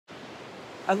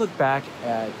I look back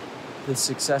at the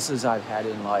successes I've had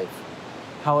in life,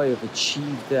 how I have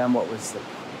achieved them,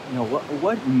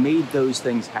 what made those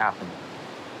things happen.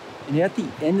 And at the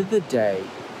end of the day,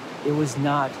 it was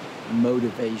not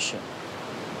motivation.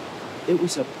 It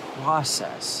was a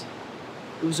process.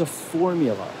 It was a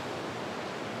formula.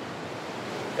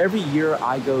 Every year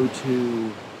I go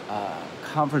to a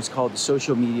conference called the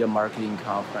Social Media Marketing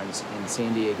Conference in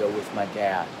San Diego with my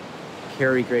dad,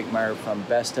 Carrie Greatmeyer from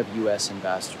Best of US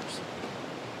Investors.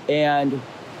 And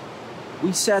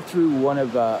we sat through one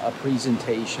of a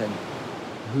presentation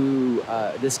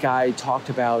this guy talked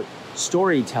about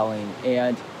storytelling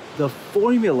and the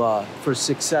formula for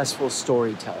successful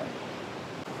storytelling.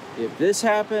 If this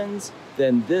happens,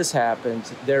 then this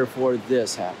happens, therefore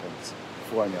this happens,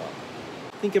 formula.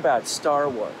 Think about Star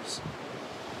Wars.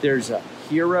 There's a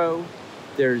hero,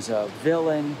 there's a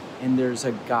villain, and there's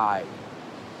a guide.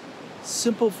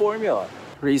 Simple formula.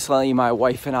 Recently, my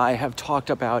wife and I have talked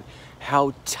about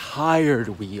how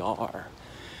tired we are.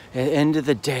 At the end of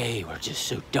the day, we're just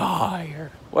so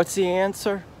tired. What's the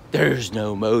answer? There's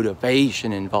no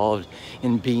motivation involved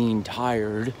in being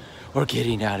tired or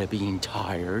getting out of being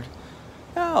tired.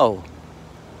 No,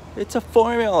 it's a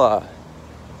formula.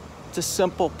 It's a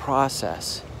simple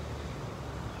process.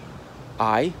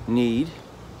 I need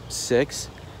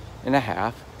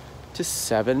 6.5 to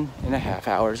 7.5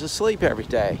 hours of sleep every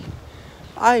day.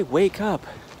 I wake up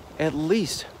at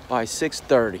least by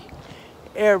 6:30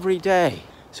 every day.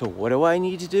 So what do I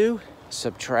need to do?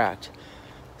 Subtract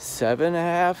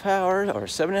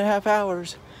 7.5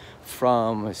 hours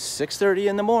from 6:30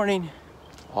 in the morning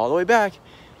all the way back,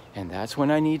 and that's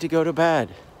when I need to go to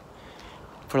bed.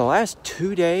 For the last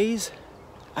 2 days,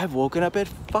 I've woken up at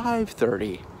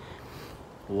 5:30.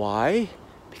 Why?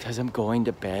 Because I'm going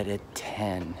to bed at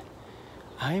 10.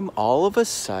 I'm all of a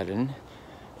sudden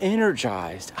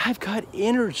energized. I've got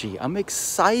energy. I'm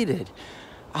excited.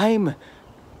 I'm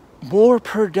more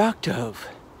productive.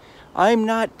 I'm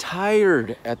not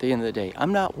tired at the end of the day.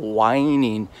 I'm not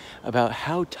whining about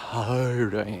how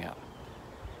tired I am.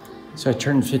 So I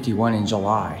turned 51 in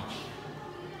July.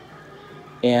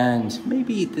 And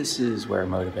maybe this is where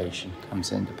motivation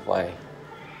comes into play.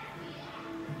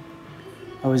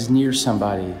 I was near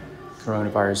somebody.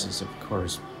 Coronavirus is, of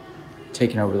course,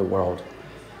 taking over the world.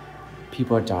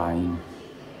 People are dying.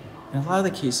 And a lot of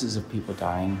the cases of people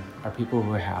dying are people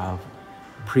who have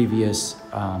previous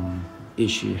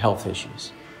health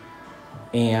issues.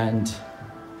 And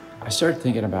I started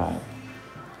thinking about it.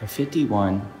 At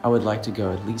 51, I would like to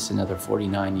go at least another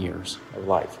 49 years of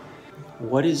life.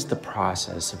 What is the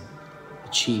process of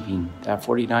achieving that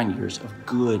 49 years of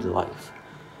good life?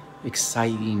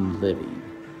 Exciting living,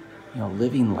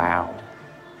 living loud.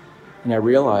 And I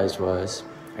realized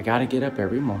I got to get up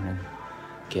every morning,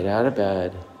 get out of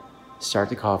bed, start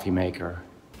the coffee maker.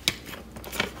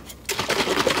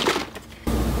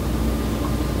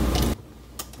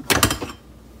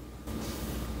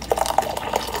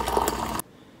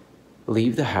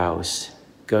 Leave the house,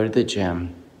 go to the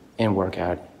gym, and work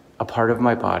out a part of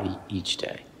my body each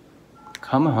day.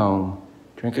 Come home,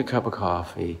 drink a cup of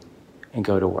coffee, and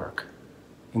go to work.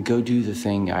 And go do the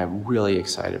thing I'm really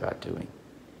excited about doing.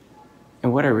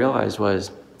 And what I realized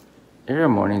was, there are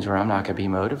mornings where I'm not gonna be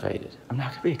motivated. I'm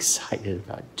not gonna be excited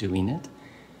about doing it.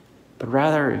 But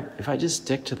rather, if I just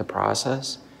stick to the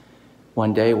process,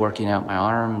 one day working out my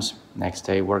arms, next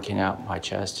day working out my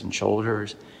chest and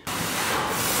shoulders,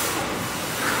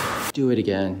 do it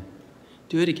again.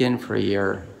 Do it again for a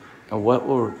year. And what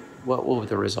will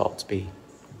the results be?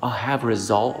 I'll have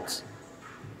results,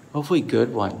 hopefully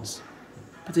good ones.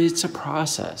 But it's a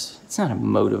process. It's not a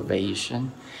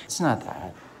motivation. It's not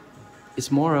that.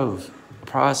 It's more of a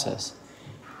process.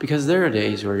 Because there are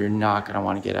days where you're not gonna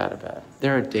want to get out of bed.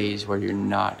 There are days where you're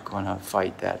not gonna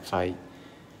fight that fight.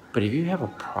 But if you have a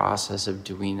process of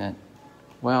doing it,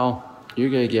 well, you're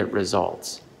gonna get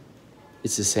results.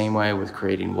 It's the same way with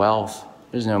creating wealth.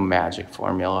 There's no magic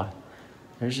formula.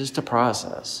 There's just a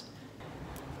process.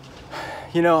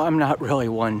 I'm not really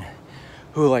one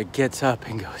who gets up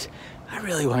and goes, I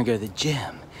really want to go to the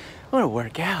gym. I want to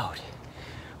work out.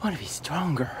 I want to be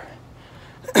stronger.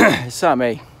 It's not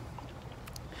me.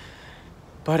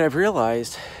 But I've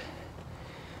realized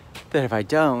that if I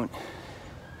don't,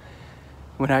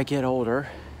 when I get older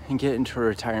and get into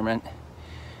retirement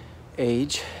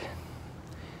age,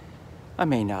 I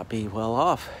may not be well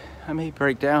off. I may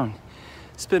break down.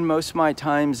 Spend most of my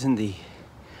times in the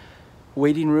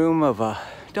waiting room of a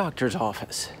doctor's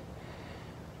office.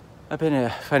 I've been a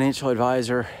financial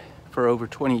advisor for over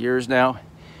 20 years now.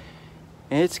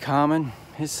 And it's common.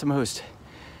 It's the most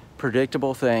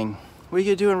predictable thing we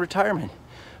could do in retirement.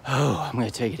 oh, I'm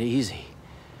gonna take it easy.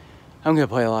 I'm gonna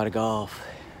play a lot of golf.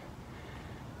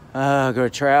 I'm gonna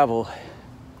travel.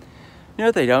 You know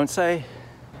what they don't say?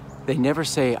 They never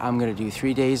say, I'm gonna do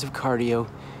 3 days of cardio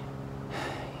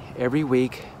every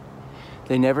week.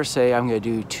 They never say, I'm gonna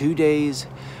do 2 days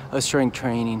of strength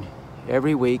training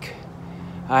every week.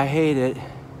 I hate it,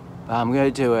 but I'm gonna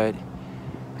do it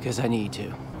because I need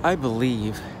to. I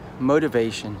believe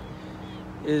motivation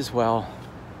is, well,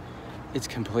 it's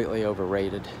completely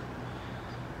overrated.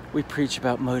 We preach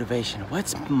about motivation.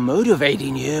 What's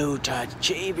motivating you to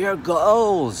achieve your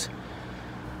goals?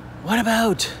 What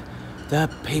about the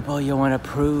people you want to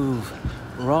prove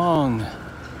wrong?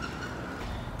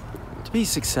 To be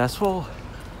successful,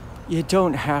 you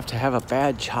don't have to have a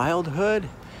bad childhood.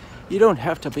 You don't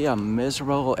have to be a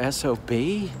miserable SOB.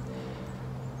 You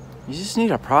just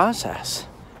need a process.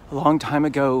 A long time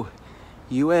ago,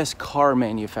 US car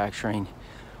manufacturing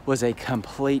was a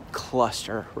complete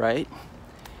cluster, right?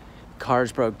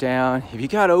 Cars broke down. If you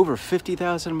got over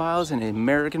 50,000 miles in an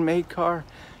American-made car,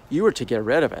 you were to get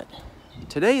rid of it.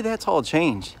 Today, that's all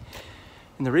changed.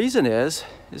 And the reason is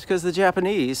because the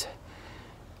Japanese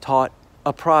taught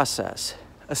a process,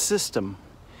 a system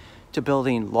to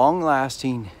building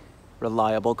long-lasting,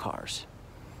 reliable cars.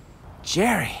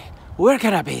 Jerry, we're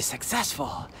gonna be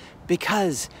successful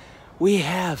because we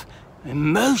have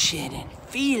emotion and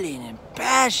feeling and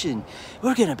passion.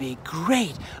 We're gonna be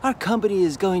great. Our company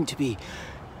is going to be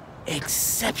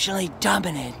exceptionally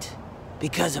dominant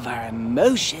because of our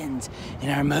emotions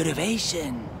and our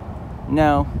motivation.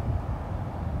 No,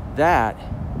 that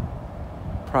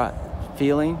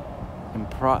feeling and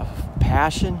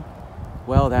passion,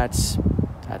 well, that's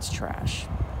trash.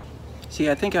 See,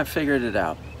 I think I figured it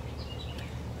out.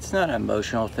 It's not an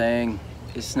emotional thing.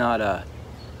 It's not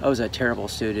I was a terrible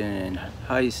student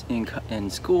in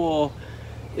school.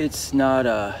 It's not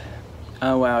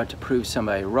I'm out to prove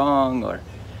somebody wrong or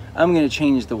I'm gonna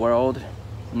change the world.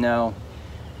 No,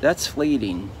 that's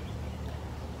fleeting.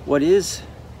 What is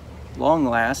long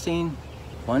lasting?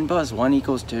 1 + 1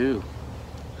 = 2.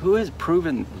 Who has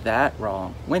proven that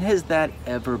wrong? When has that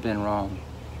ever been wrong?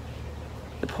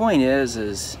 The point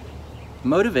is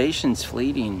motivation's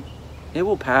fleeting. It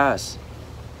will pass.